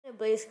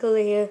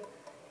InfiniteBlazeKiller here,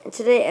 and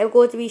today I'm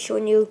going to be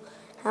showing you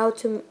how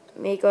to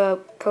make a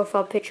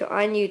profile picture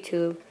on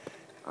YouTube,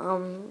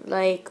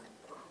 like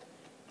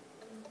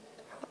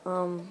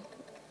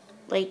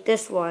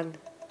this one.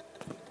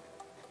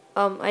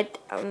 I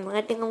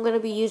think I'm gonna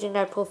be using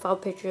that profile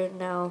picture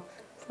now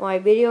for my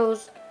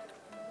videos,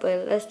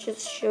 but let's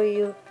just show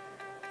you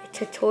a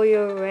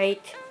tutorial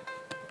right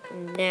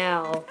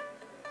now.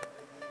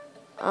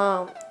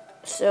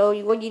 So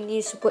what you need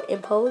is to put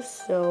in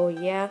post. So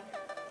yeah,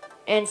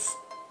 and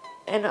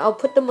I'll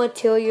put the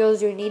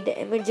materials you need, the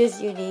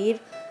images you need.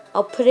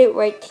 I'll put it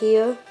right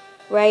here,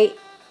 right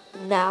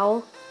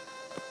now.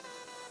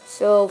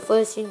 So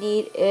first you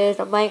need is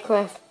a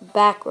Minecraft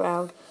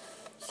background.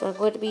 So I'm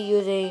going to be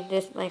using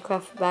this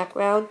Minecraft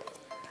background.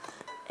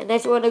 And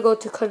next you want to go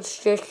to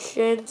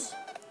constrictions.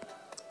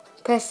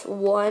 Press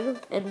 1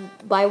 and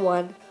by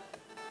 1,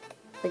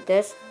 like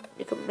this.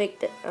 You can make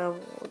the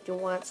what you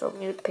want. So I'm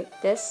going to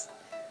pick this.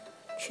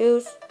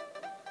 Choose.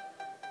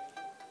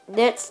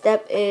 Next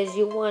step is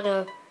you want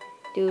to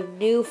do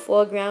new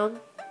foreground.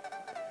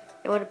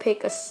 You want to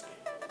pick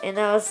and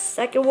now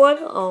second one,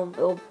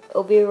 it'll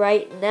be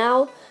right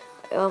now.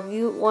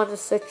 You want to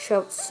search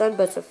up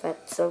sunburst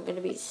effect, so I'm going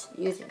to be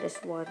using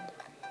this one.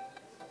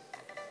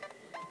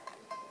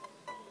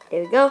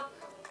 There we go.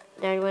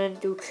 Now you want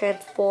to do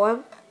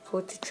transform.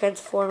 Go to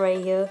transform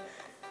right here,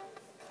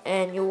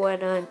 and you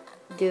want to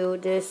do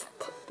this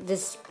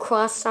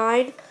cross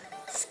sign,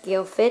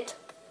 scale fit.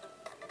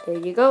 There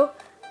you go.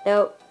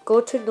 Now go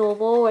to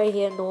normal right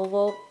here,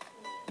 normal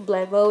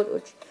blend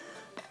mode,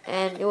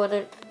 and you want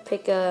to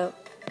pick a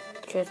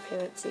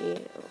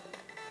transparency.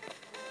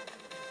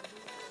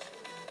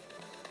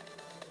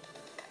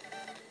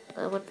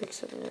 I'm gonna pick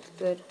something that's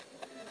good.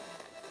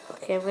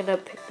 Okay, I'm gonna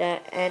pick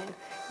that, and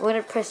you want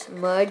to press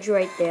merge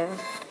right there.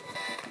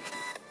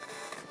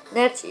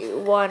 Next, you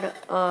want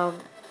to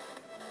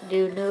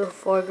do new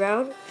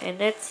foreground, and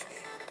that's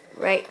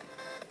right.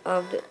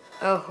 Oh,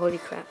 holy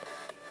crap.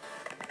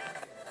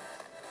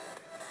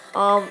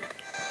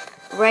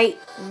 Right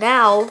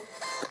now,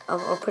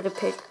 I'll put a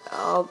pic.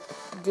 I'll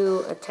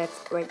do a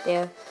text right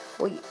there.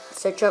 We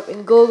search up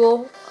in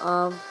Google.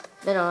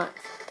 Then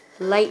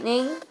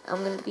lightning.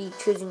 I'm gonna be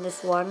choosing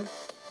this one,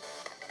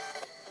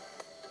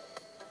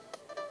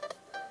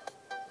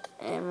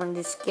 and I'm gonna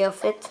do scale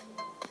fit.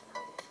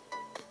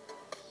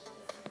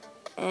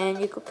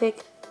 And you could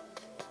pick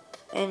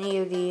any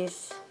of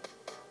these.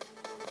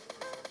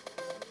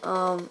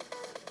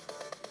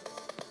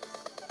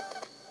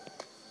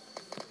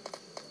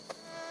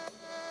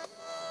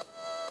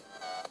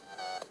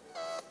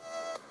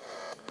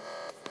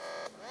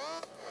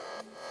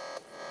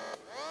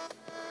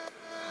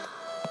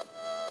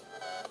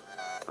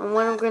 And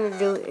what I'm going to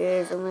do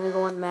is I'm going to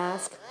go on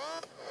mask,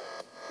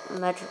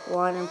 magic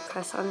wand, and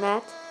press on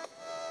that.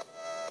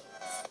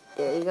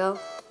 There you go.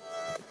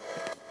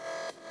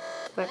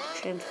 Back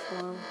to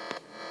transform.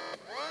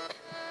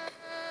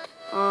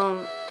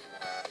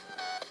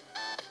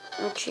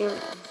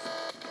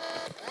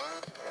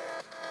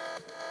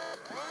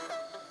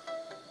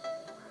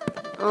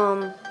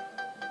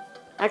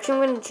 Actually,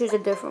 I'm going to choose a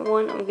different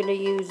one. I'm going to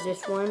use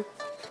this one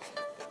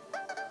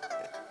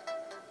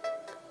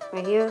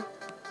right here.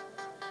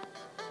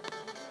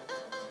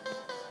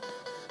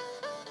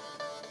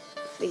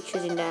 Be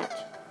choosing that.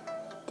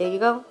 There you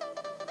go.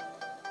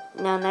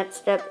 Now next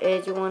step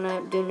is you want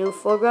to do new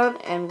foreground,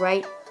 and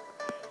right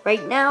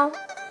now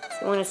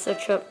you want to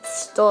search up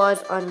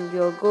stars on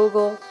your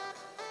Google.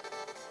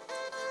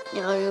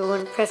 You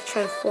want to press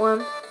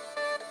transform,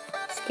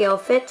 scale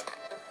fit,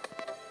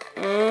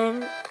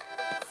 and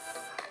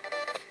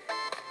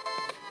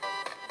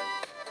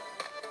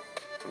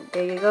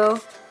there you go.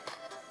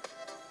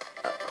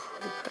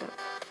 Holy crap.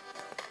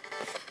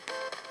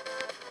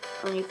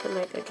 And you can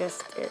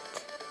adjust it.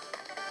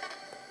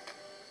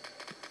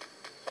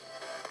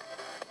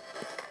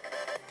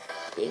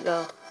 There you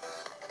go.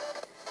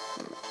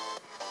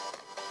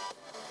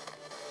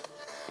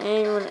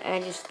 And you want to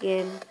add your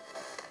skin.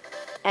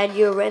 Add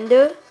your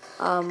render.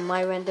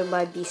 My render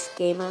by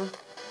BeastGamer.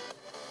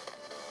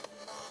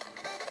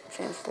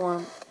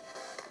 Transform.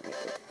 Make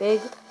it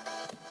big.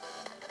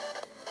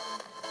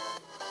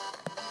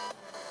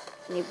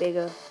 Any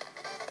bigger.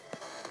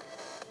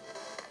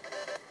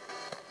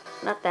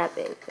 Not that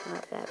big.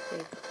 Not that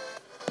big.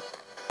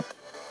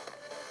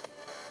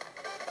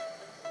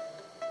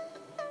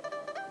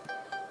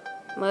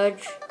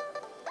 Merge.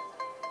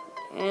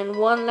 And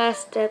one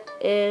last step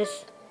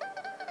is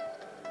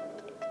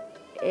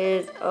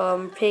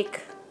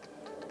pick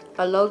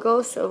a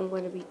logo. So I'm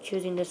going to be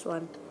choosing this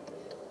one.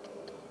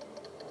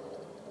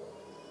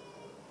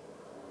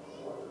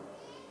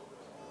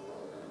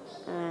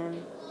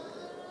 And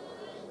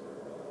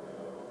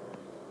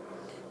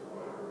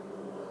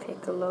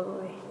pick a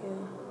logo right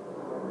here.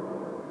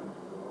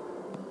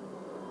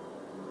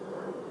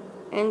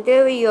 And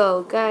there we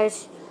go,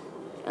 guys.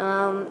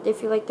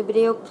 If you like the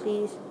video,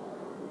 please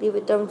leave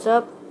a thumbs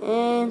up,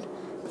 and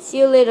see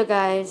you later,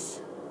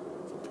 guys.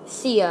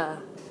 See ya.